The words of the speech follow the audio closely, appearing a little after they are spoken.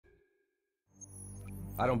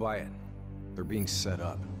I don't buy it. They're being set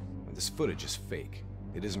up. This footage is fake.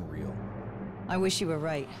 It isn't real. I wish you were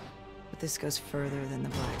right, but this goes further than the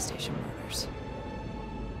Black Station murders.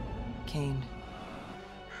 Kane,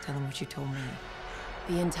 tell them what you told me.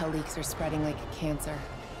 The intel leaks are spreading like a cancer,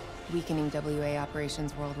 weakening WA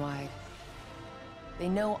operations worldwide. They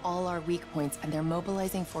know all our weak points, and they're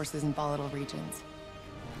mobilizing forces in volatile regions.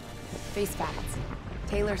 Face facts.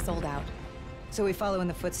 Taylor sold out. So we follow in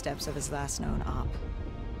the footsteps of his last known op.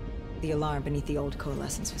 The alarm beneath the old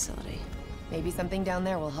Coalescence facility. Maybe something down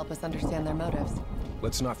there will help us understand their motives.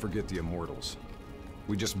 Let's not forget the Immortals.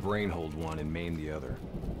 We just brain-hold one and maim the other.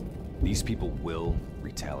 These people will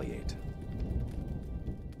retaliate.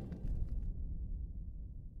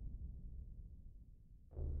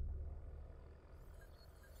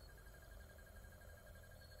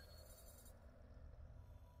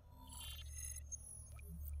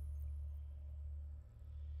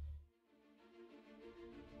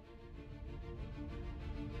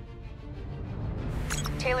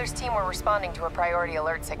 Taylor's team were responding to a priority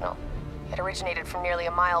alert signal. It originated from nearly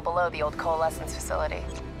a mile below the old Coalescence facility.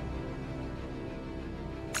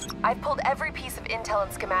 I've pulled every piece of intel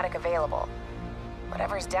and schematic available.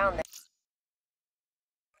 Whatever's down there.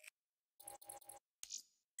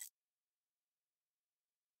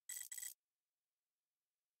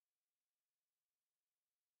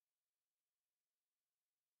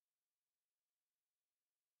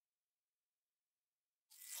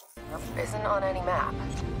 Isn't on any map.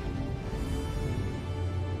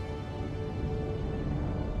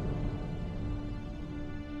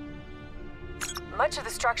 Much of the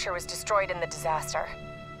structure was destroyed in the disaster.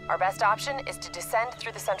 Our best option is to descend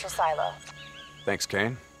through the central silo. Thanks,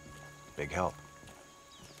 Kane. Big help.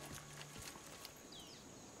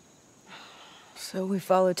 So we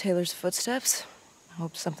follow Taylor's footsteps?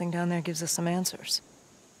 Hope something down there gives us some answers.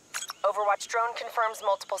 Overwatch drone confirms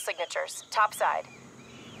multiple signatures. Topside.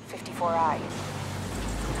 54I.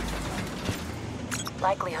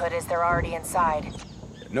 Likelihood is they're already inside.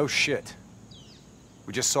 No shit.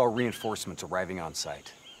 We just saw reinforcements arriving on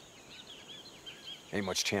site. Ain't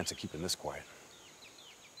much chance of keeping this quiet.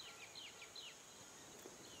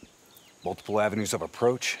 Multiple avenues of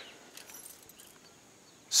approach.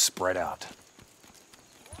 Spread out.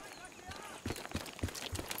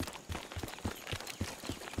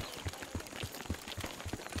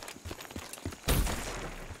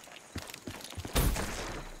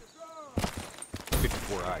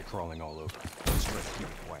 Eye crawling all over. Let's try to keep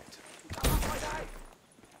it quiet.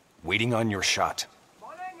 Waiting on your shot.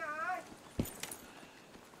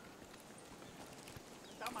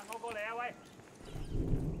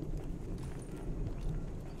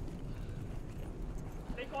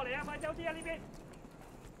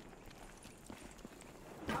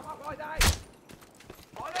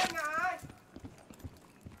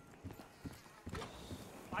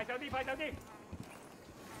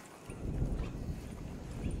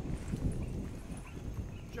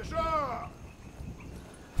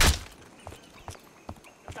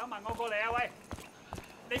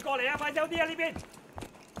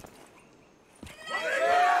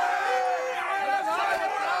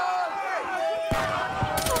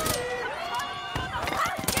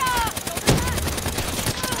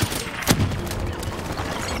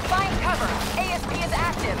 Find cover. A.S.P is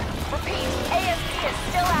active. Repeat, A.S.P is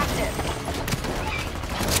still active.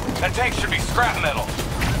 That tank should be scrap metal.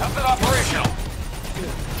 How's it operational?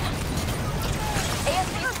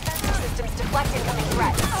 A.S.P's defensive systems deflect incoming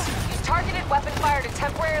threats. Use targeted weapon fire to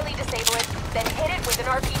temporarily disable it, then hit it with an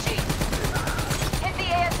RPG. Hit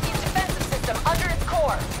the A.S.P's defensive system under its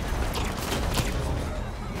core.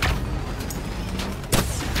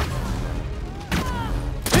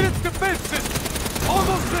 Hit its defense system!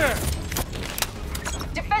 Almost there!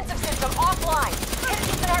 Defensive system offline. Hit it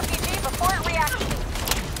with an RPG before it reacts.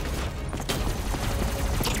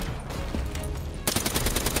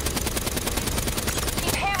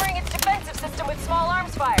 Keep hammering its defensive system with small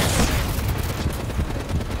arms fire.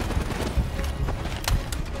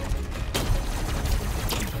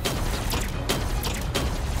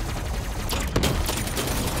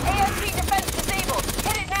 A.S.P defense disabled.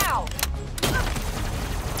 Hit it now.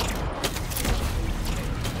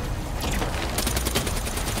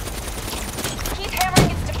 Keep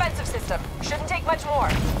hammering its defensive system. Shouldn't take much more.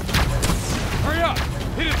 Hurry up!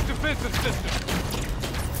 Hit its defensive system!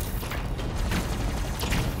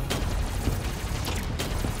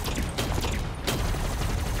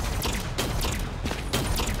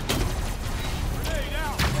 Grenade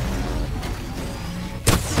out!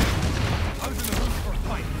 I was in the mood for a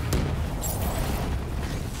fight.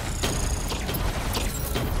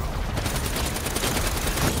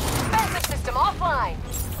 Defensive system offline.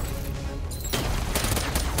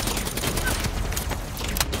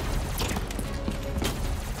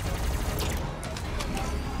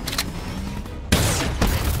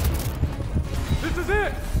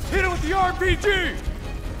 Hit it with the RPG!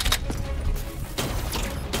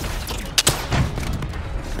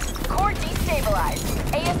 Core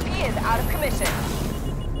destabilized. A.S.P is out of commission.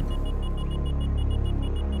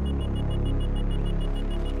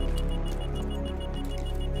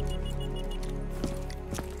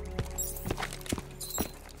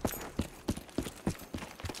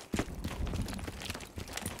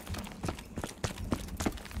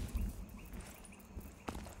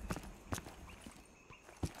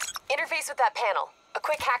 Interface with that panel. A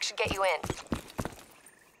quick hack should get you in.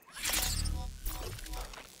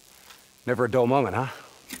 Never a dull moment, huh?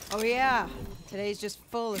 Oh yeah, today's just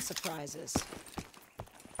full of surprises.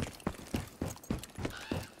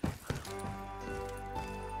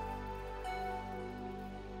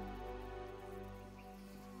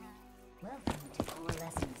 Welcome to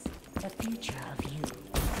Coalescence, the future of you.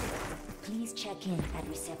 Please check in at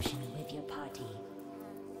reception with your party.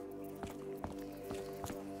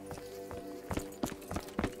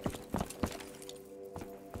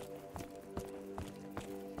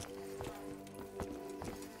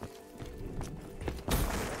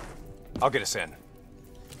 I'll get us in.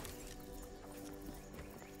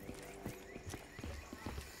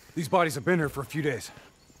 These bodies have been here for a few days.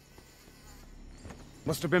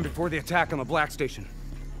 Must have been before the attack on the Black Station.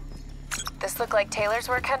 This look like Taylor's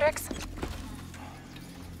work, Hendricks?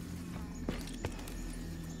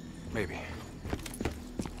 Maybe.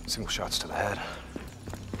 Single shots to the head.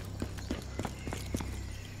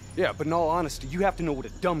 Yeah, but in all honesty, you have to know what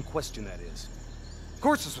a dumb question that is. Of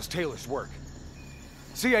course this was Taylor's work.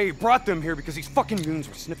 CIA brought them here because these fucking goons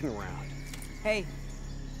were sniffing around. Hey.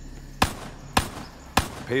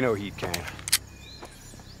 Pay no heed, Kane.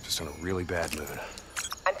 Just in a really bad mood.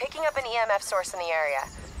 I'm picking up an EMF source in the area.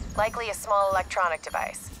 Likely a small electronic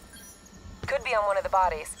device. Could be on one of the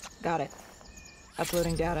bodies. Got it.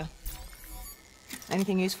 Uploading data.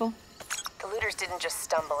 Anything useful? The looters didn't just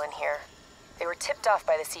stumble in here. They were tipped off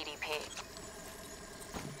by the CDP.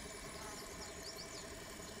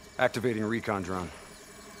 Activating recon drone.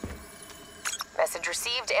 Message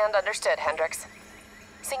received and understood, Hendricks.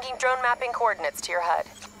 Syncing drone mapping coordinates to your HUD.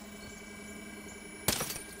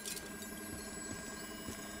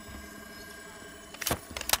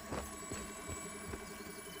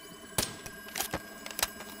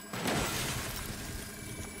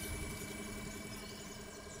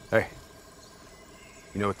 Hey.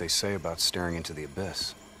 You know what they say about staring into the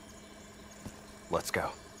abyss? Let's go.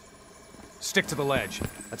 Stick to the ledge.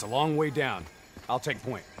 That's a long way down. I'll take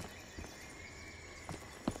point.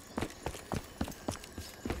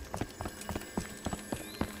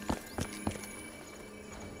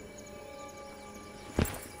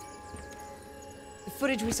 The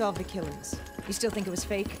footage we saw of the killings. You still think it was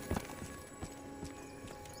fake?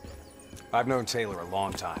 I've known Taylor a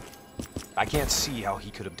long time. I can't see how he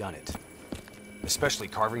could have done it. Especially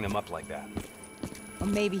carving them up like that. Or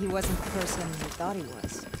maybe he wasn't the person we thought he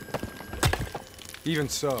was. Even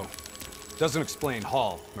so, doesn't explain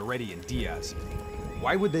Hall, Moretti, and Diaz.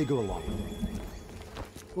 Why would they go along with him?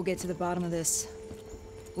 We'll get to the bottom of this.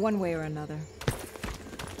 One way or another.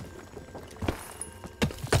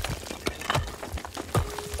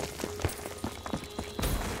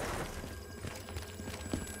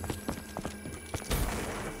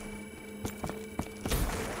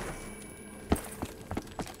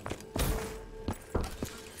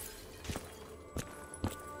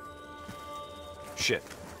 Shit.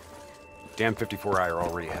 Damn 54I are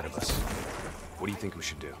already ahead of us. What do you think we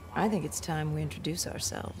should do? I think it's time we introduce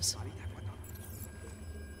ourselves.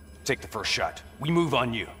 Take the first shot. We move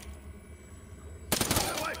on you.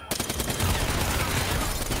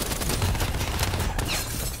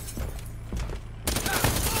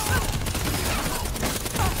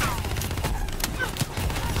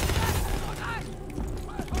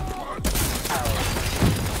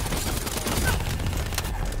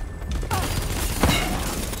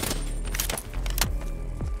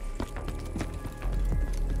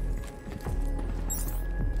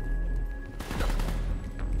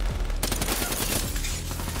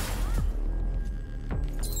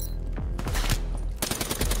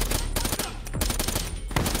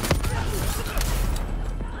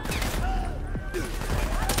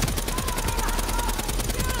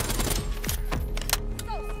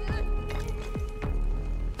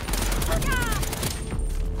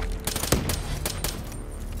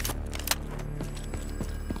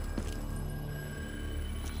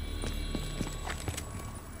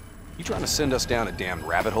 You trying to send us down a damn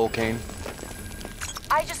rabbit hole, Kane?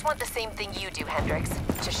 I just want the same thing you do, Hendricks.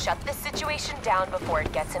 To shut this situation down before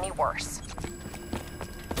it gets any worse.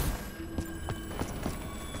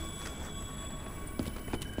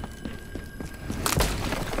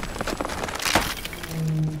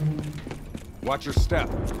 watch your step.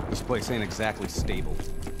 This place ain't exactly stable.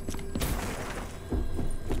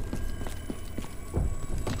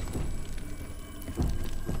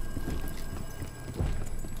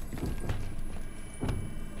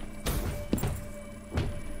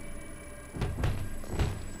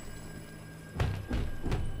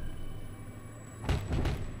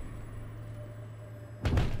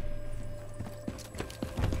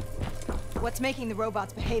 What's making the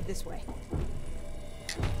robots behave this way?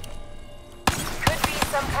 Could be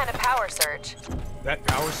some kind of power surge. That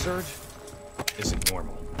power surge isn't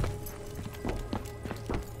normal.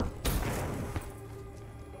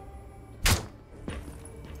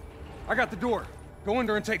 I got the door. Go in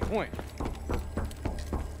there and take point.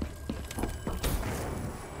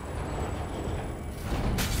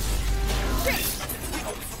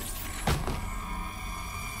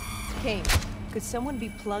 Kane, could someone be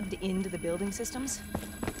plugged into the building systems?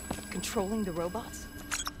 Controlling the robots?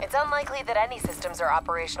 It's unlikely that any systems are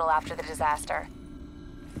operational after the disaster.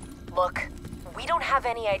 Look, we don't have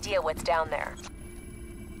any idea what's down there.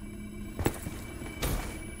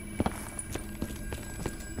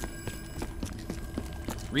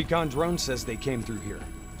 Recon drone says they came through here.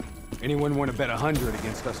 Anyone want to bet 100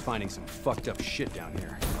 against us finding some fucked up shit down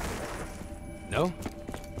here? No?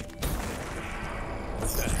 What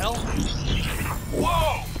the hell?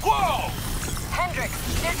 Whoa! Whoa!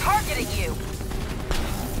 Hendricks, they're targeting you!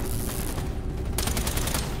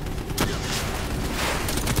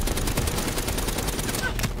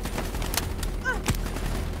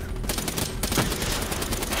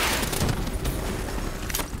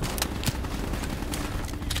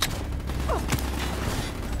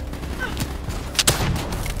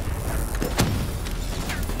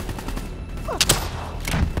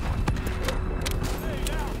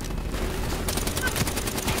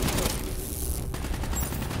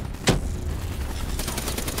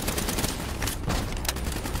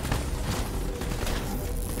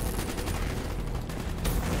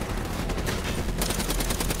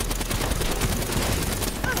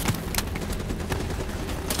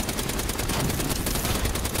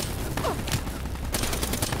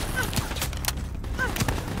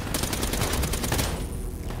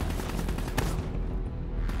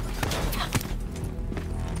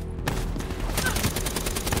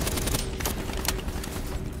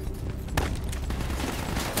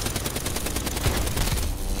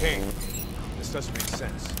 Doesn't make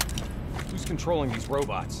sense. Who's controlling these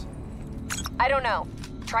robots? I don't know.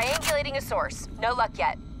 Triangulating a source. No luck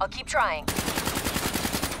yet. I'll keep trying.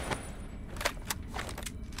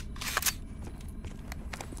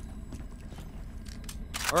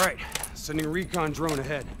 All right, sending a recon drone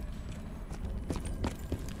ahead.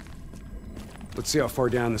 Let's see how far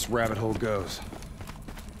down this rabbit hole goes.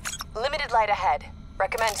 Limited light ahead.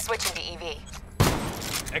 Recommend switching to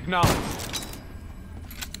EV. Acknowledged.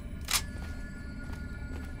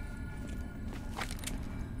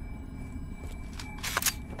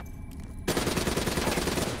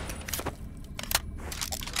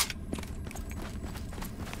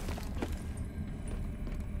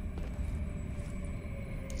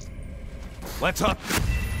 Let's up.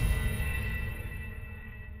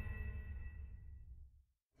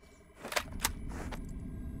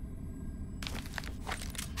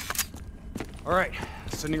 All right,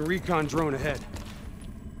 sending a recon drone ahead.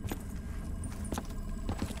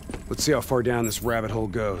 Let's see how far down this rabbit hole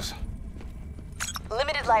goes.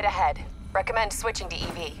 Limited light ahead. Recommend switching to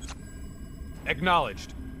EV.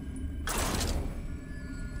 Acknowledged.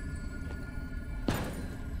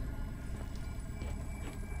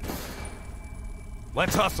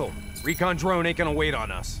 Let's hustle. Recon drone ain't gonna wait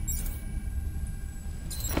on us.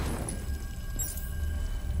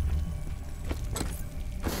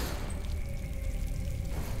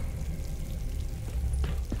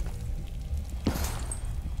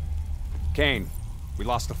 Kane, we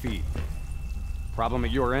lost the feed. Problem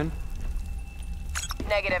at your end?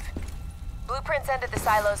 Negative. Blueprints ended the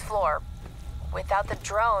silo's floor. Without the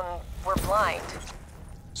drone, we're blind.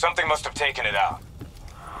 Something must have taken it out.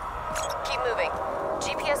 Keep moving.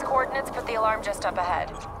 GPS coordinates put the alarm just up ahead.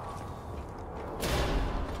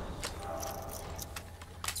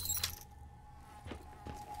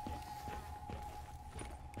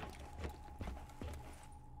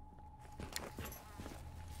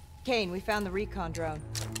 Kane, we found the recon drone.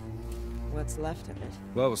 What's left of it?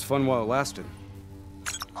 Well, it was fun while it lasted.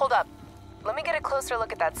 Hold up. Let me get a closer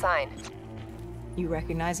look at that sign. You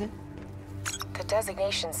recognize it? The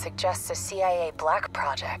designation suggests a CIA black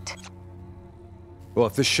project. Well,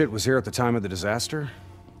 if this shit was here at the time of the disaster,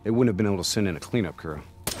 they wouldn't have been able to send in a cleanup crew.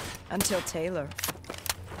 Until Taylor.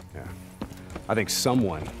 Yeah. I think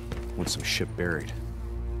someone wants some shit buried.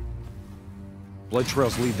 Blood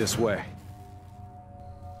trails lead this way.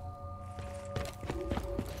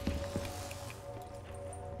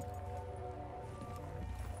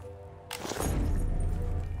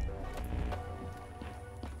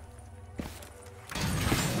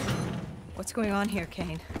 What's going on here,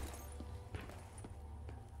 Kane?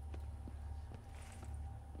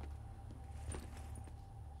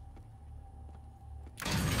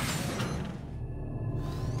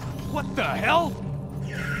 What the hell?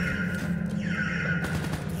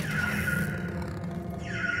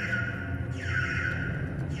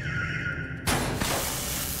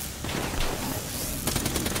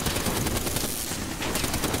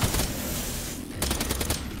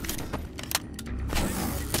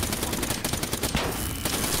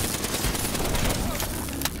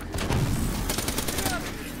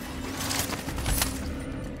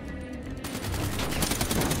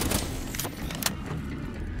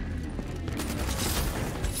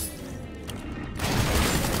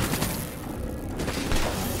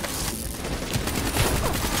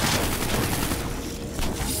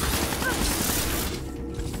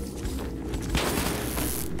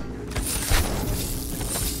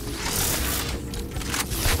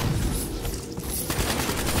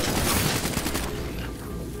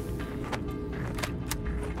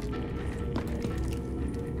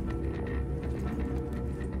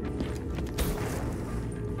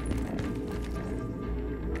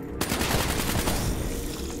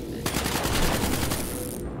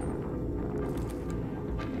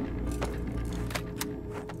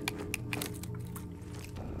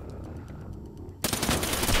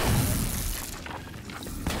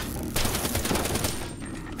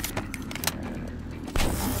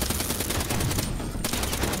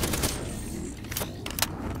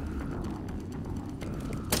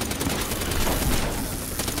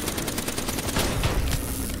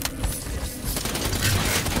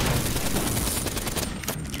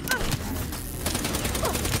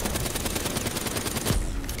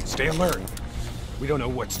 Stay alert. We don't know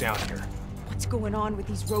what's down here. What's going on with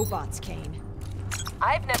these robots, Kane?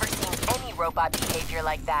 I've never seen any robot behavior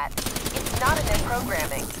like that. It's not in their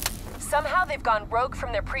programming. Somehow they've gone rogue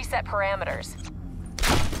from their preset parameters.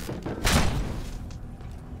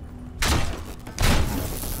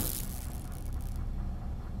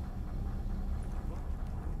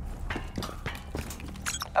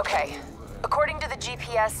 Okay. According to the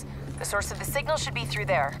GPS, the source of the signal should be through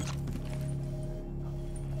there.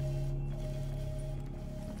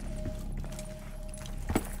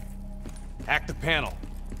 Active panel.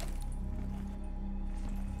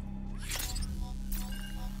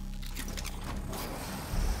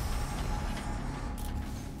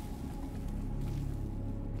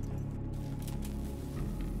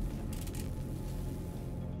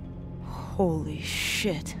 Holy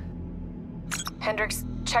shit. Hendricks,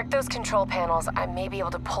 check those control panels. I may be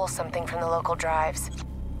able to pull something from the local drives.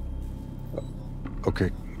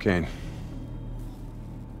 Okay, Kane.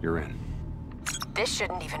 You're in. This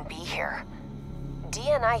shouldn't even be here.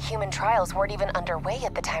 DNI human trials weren't even underway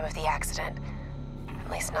at the time of the accident.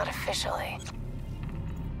 At least not officially.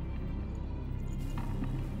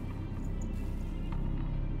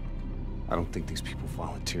 I don't think these people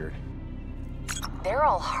volunteered. They're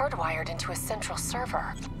all hardwired into a central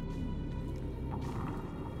server.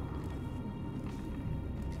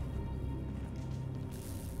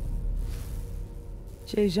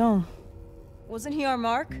 Jean. Wasn't he our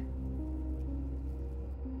mark?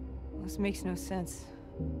 This makes no sense.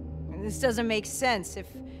 This doesn't make sense.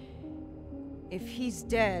 If he's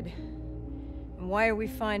dead, why are we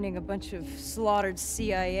finding a bunch of slaughtered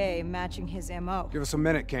CIA matching his MO? Give us a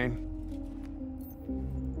minute, Kane.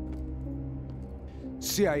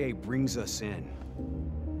 CIA brings us in,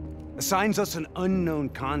 assigns us an unknown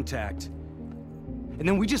contact, and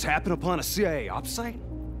then we just happen upon a CIA ops site?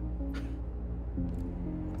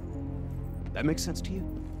 That makes sense to you?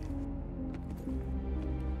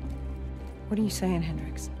 What are you saying,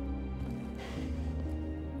 Hendricks?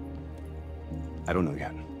 I don't know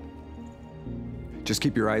yet. Just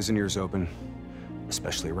keep your eyes and ears open,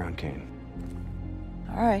 especially around Kane.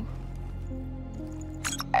 All right.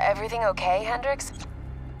 Everything okay, Hendricks?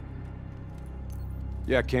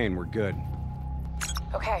 Yeah, Kane, we're good.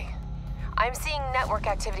 Okay. I'm seeing network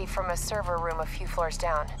activity from a server room a few floors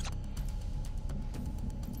down.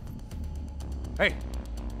 Hey,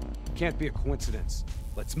 can't be a coincidence.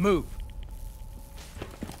 Let's move.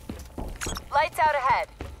 Lights out ahead.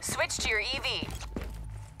 Switch to your EV.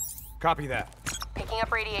 Copy that. Picking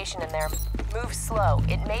up radiation in there. Move slow.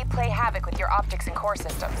 It may play havoc with your optics and core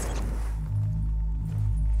systems.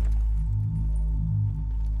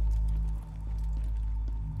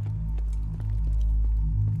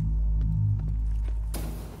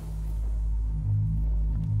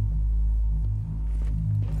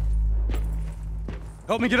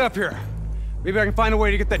 Help me get up here. Maybe I can find a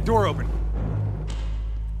way to get that door open.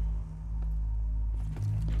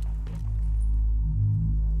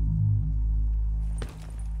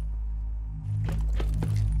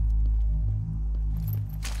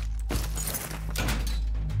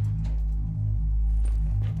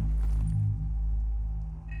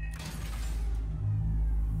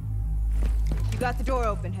 You got the door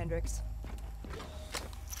open, Hendricks.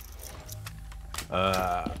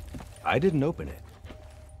 I didn't open it.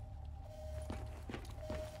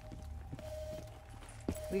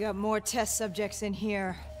 We got more test subjects in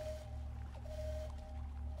here.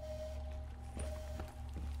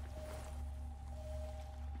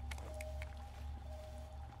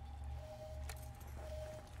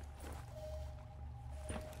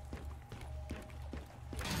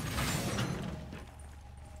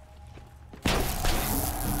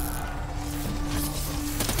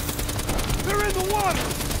 They're in the water!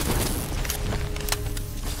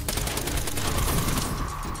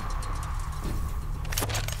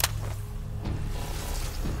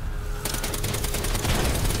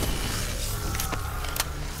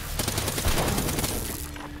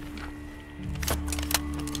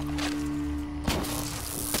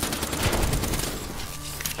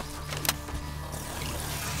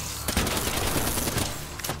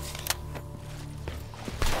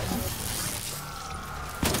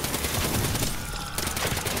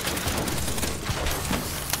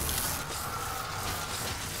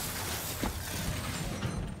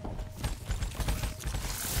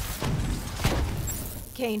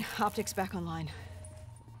 Kane, optics back online.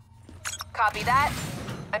 Copy that.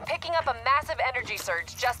 I'm picking up a massive energy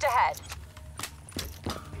surge just ahead.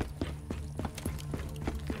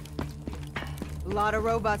 A lot of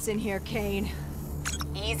robots in here, Kane.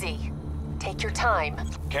 Easy. Take your time.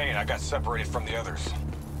 Kane, I got separated from the others.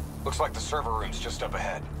 Looks like the server room's just up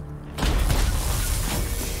ahead.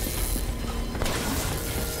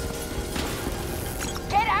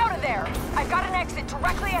 Get out of there! I've got an exit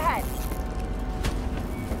directly ahead.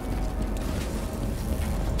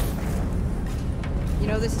 You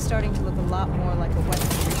know, this is starting to look a lot more like a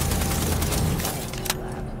weapons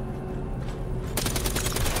lab.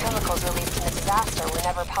 Chemicals released in the disaster were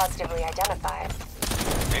never positively identified.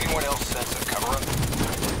 Anyone else sense a cover-up?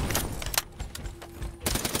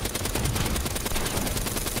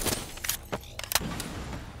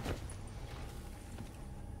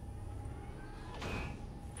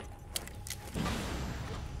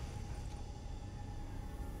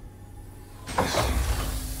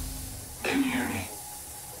 Can you hear me?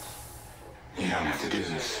 You don't have to do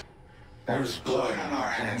this. There is blood on our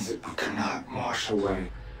hands that we cannot wash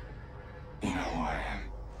away. You know who I am.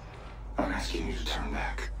 I'm asking you to turn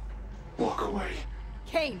back. Walk away.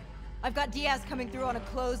 Kane, I've got Diaz coming through on a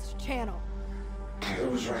closed channel. Taylor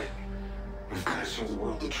was right. We've got to show the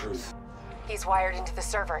world the truth. He's wired into the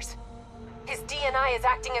servers. His DNI is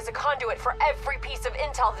acting as a conduit for every piece of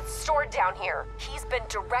intel that's stored down here. He's been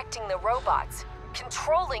directing the robots,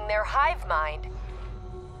 controlling their hive mind.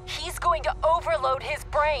 He's going to overload his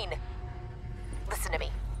brain. Listen to me.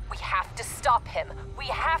 We have to stop him. We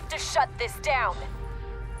have to shut this down.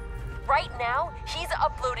 Right now, he's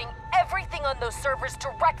uploading everything on those servers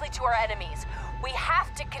directly to our enemies. We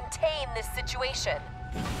have to contain this situation.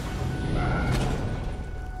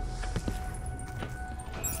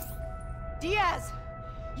 Diaz!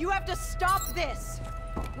 You have to stop this!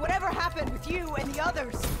 Whatever happened with you and the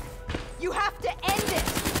others, you have to end it!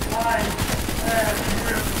 I am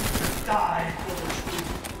willing to die for the truth.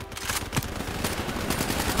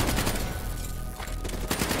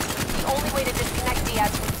 The only way to disconnect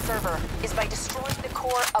Diaz from the server is by destroying the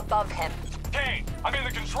core above him. Kane, I'm in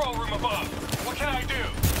the control room above. What can I do?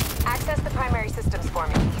 Access the primary systems for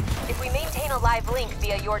me. If we maintain a live link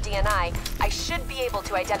via your DNI, I should be able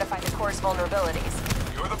to identify the core's vulnerabilities.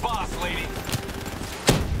 You're the boss, lady.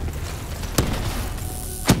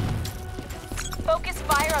 Focus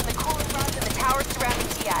fire on the cooling rods and the towers surrounding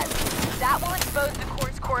Diaz. That will expose the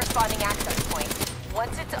core's corresponding access point.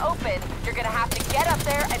 Once it's open, you're gonna have to get up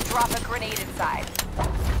there and drop a grenade inside.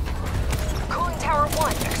 Cooling tower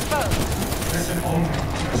 1 exposed. There's an omen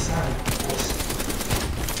to the side, boss.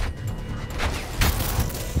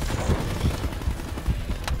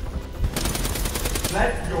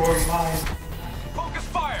 Let your mind, Focus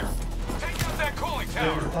fire! Take out that cooling your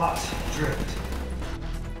tower! thoughts drift.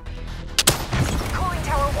 Cooling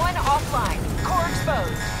tower 1 offline. Core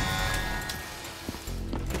exposed.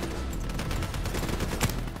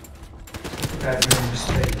 That made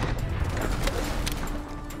mistake.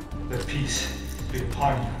 The peace be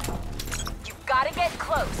upon you. You've gotta get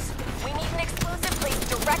close. We need an explosive placed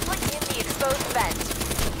directly in the exposed vent.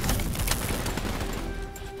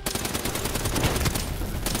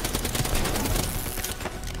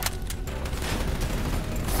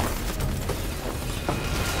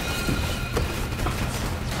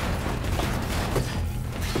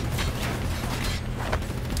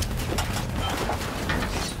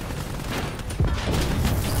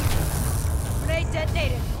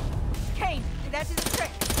 that did the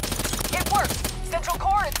trick. It worked! Central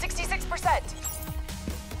core at 66%.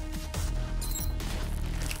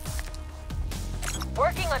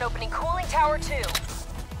 Working on opening cooling tower 2.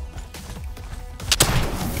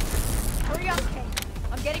 Hurry up, Kate.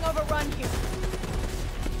 I'm getting overrun here.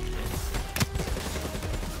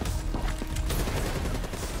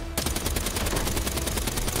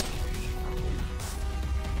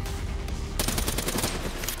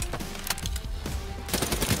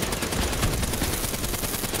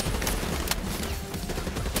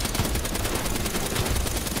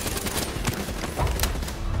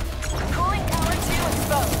 Cooling tower 2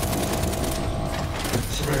 exposed.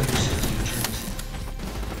 Surrender yourself to your dreams.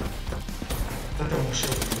 Let them wash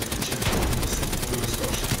over you with the gentle blue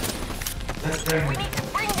explosion. Let them... We need to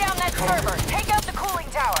bring down that server. Take out the cooling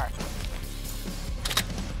tower.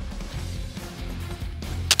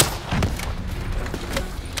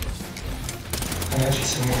 Imagine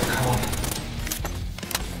somewhere calm.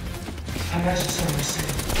 Imagine somewhere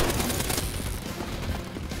safe.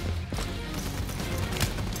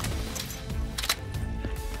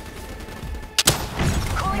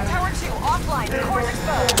 Cooling tower 2 offline. Core's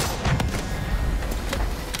exposed.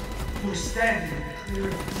 You're standing in the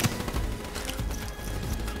clearance.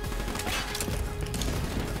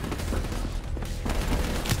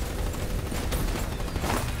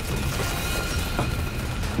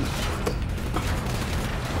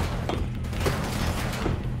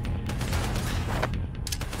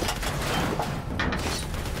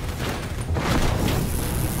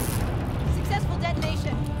 Successful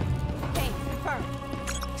detonation. Kate, confirmed.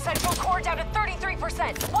 Central core down to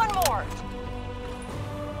 33%. One more.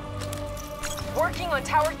 Working on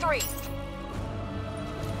tower 3.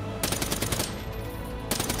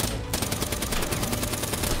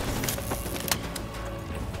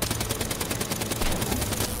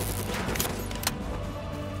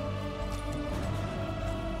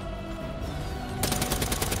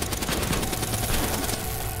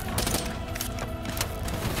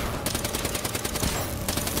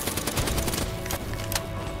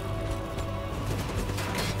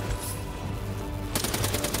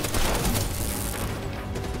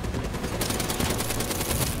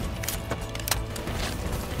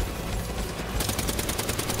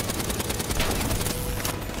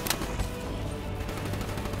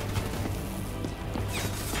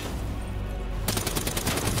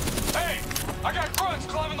 Hey! I got grunts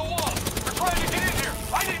climbing the wall! They're trying to get in here!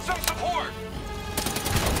 I need some support!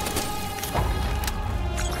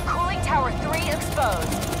 Cooling tower 3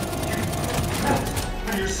 exposed.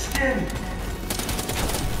 On your skin.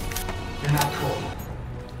 You're not cold.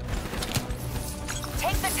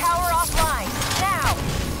 Take the tower offline. Now!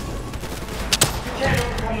 You can't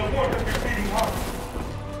overcome the warmth of your beating heart.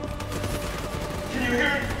 Can you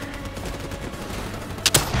hear it?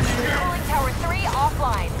 Can you hear it? Cooling tower 3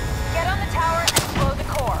 offline. Get on the tower and blow the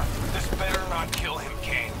core. This better not kill him,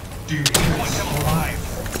 Kane. Do you I hear want him it? alive.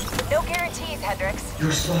 No guarantees, Hendricks.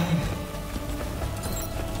 You're slowing.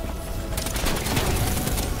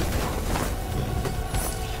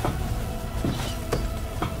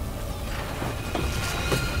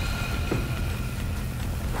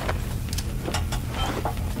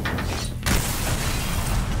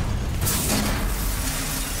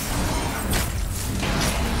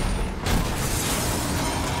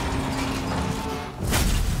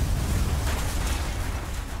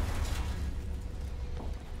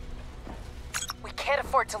 We can't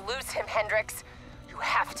afford to lose him, Hendricks. You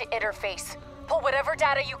have to interface. Pull whatever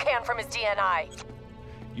data you can from his DNI.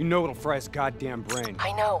 You know it'll fry his goddamn brain.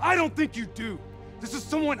 I know. I don't think you do. This is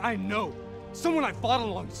someone I know. Someone I fought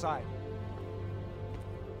alongside.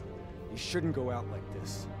 You shouldn't go out like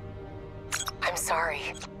this. I'm sorry.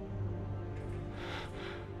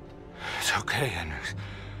 It's okay, Hendricks.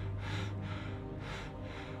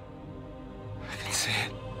 I can see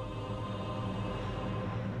it.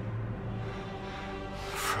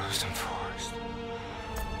 Frozen forest.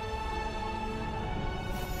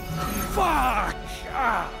 Fuck!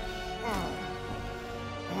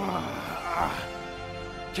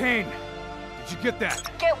 Kane, did you get that?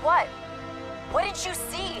 Get what? What did you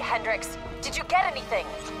see, Hendricks? Did you get anything?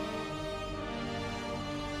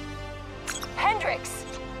 Hendricks!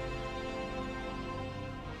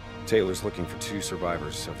 Taylor's looking for 2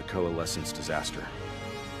 survivors of the Coalescence disaster.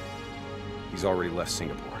 He's already left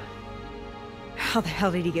Singapore. How the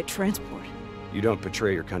hell did he get transport? You don't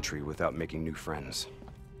betray your country without making new friends.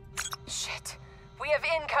 Shit. We have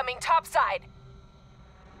incoming topside.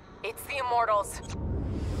 It's the Immortals.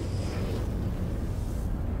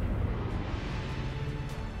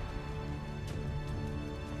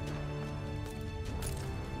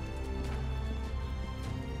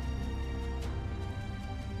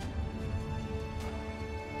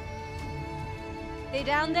 They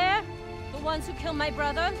down there? The ones who killed my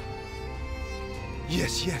brother?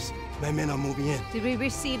 Yes, yes. My men are moving in. Did we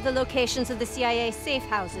receive the locations of the CIA safe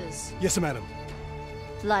houses? Yes, madam.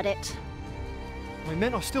 Flood it. My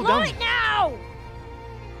men are still down Flood it now!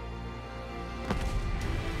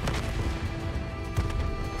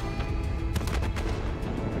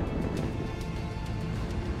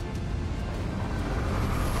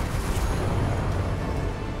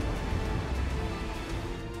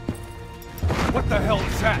 What the hell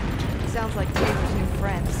is that? Sounds like Taylor's new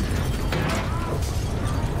friends.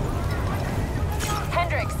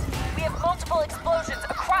 Hendricks, we have multiple explosions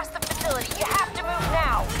across the facility. You have to move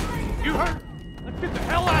now. You heard? Let's get the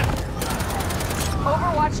hell out of here!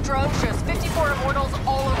 Overwatch drone shows 54 immortals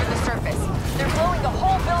all over the surface. They're blowing the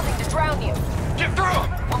whole building to drown you. Get through them!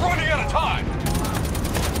 We're running out of time!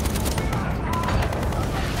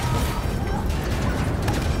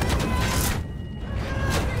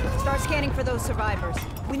 Start scanning for those survivors.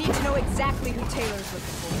 We need to know exactly who Taylor's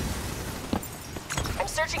looking for. I'm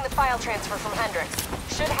searching the file transfer from Hendricks.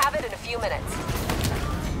 Should have it in a few minutes.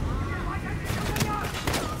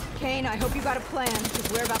 Kane, I hope you got a plan,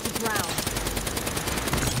 because we're about to drown.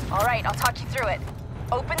 All right, I'll talk you through it.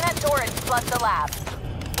 Open that door and flood the lab.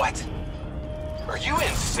 What? Are you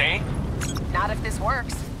insane? Not if this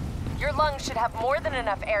works. Your lungs should have more than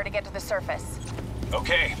enough air to get to the surface.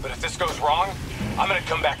 Okay, but if this goes wrong, I'm gonna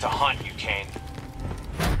come back to haunt you, Kane.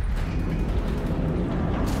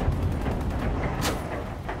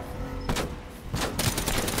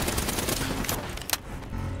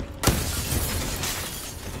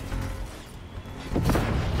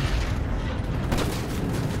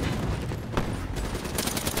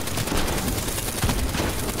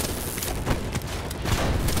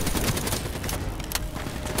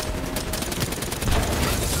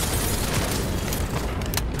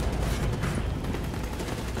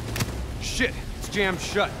 Shit, it's jammed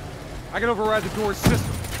shut. I can override the door's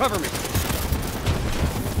system. Cover me.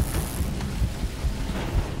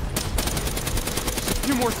 Just a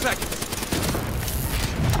few more seconds.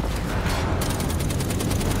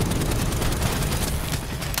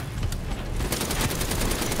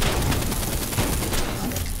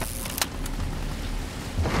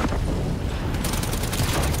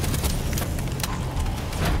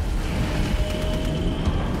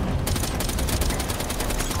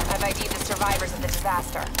 Survivors of the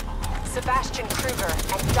disaster. Sebastian Kruger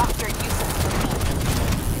and Dr.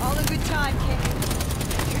 Yusuf. All in good time, Kane.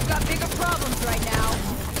 We've got bigger problems right now.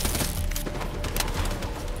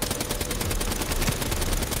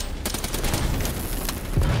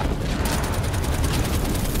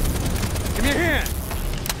 Give me a hand!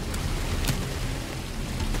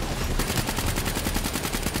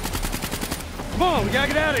 Come on, we gotta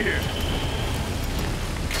get out of here!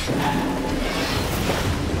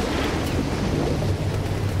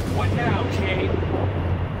 What now, Kane?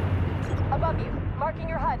 Above you. Marking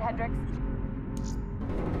your HUD, Hendricks.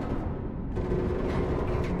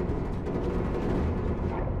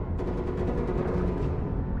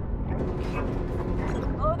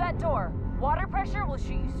 Blow that door. Water pressure will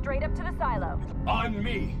shoot you straight up to the silo. On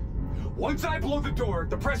me. Once I blow the door,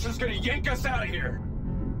 the pressure's gonna yank us out of here.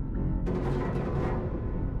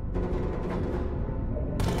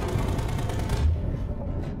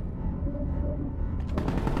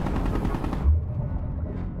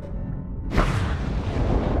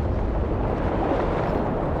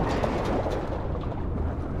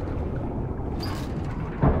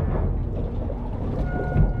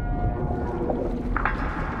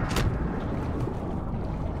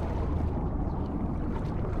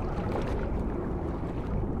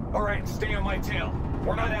 Stay on my tail.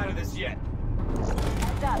 We're not out of this yet.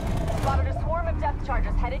 Heads up. Spotted a swarm of depth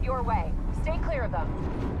charges headed your way. Stay clear of them.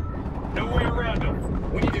 No way around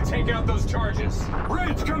them. We need to take out those charges.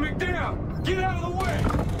 Bridge coming down! Get out of the way!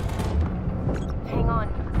 Hang on.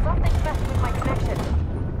 Something's messing with my connection.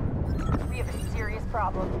 We have a serious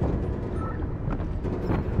problem.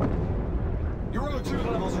 Your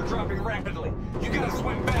O2 levels are dropping rapidly. You gotta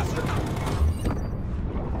swim faster.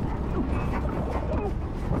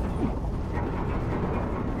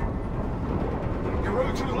 Your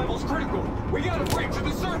O2 level's critical. We gotta break to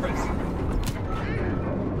the surface.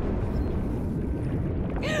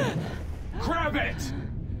 Grab it!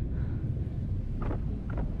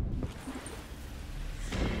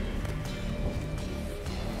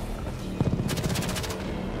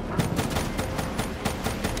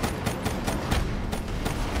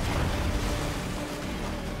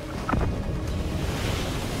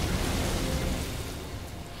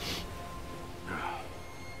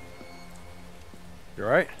 You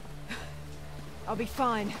all right? I'll be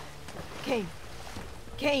fine. Kane.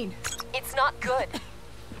 Kane! It's not good.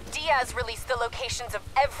 Diaz released the locations of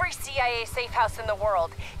every CIA safe house in the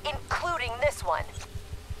world, including this one.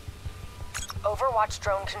 Overwatch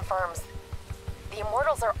drone confirms. The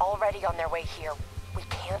Immortals are already on their way here. We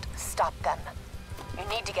can't stop them. You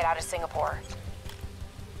need to get out of Singapore.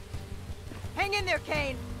 Hang in there,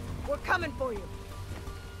 Kane. We're coming for you.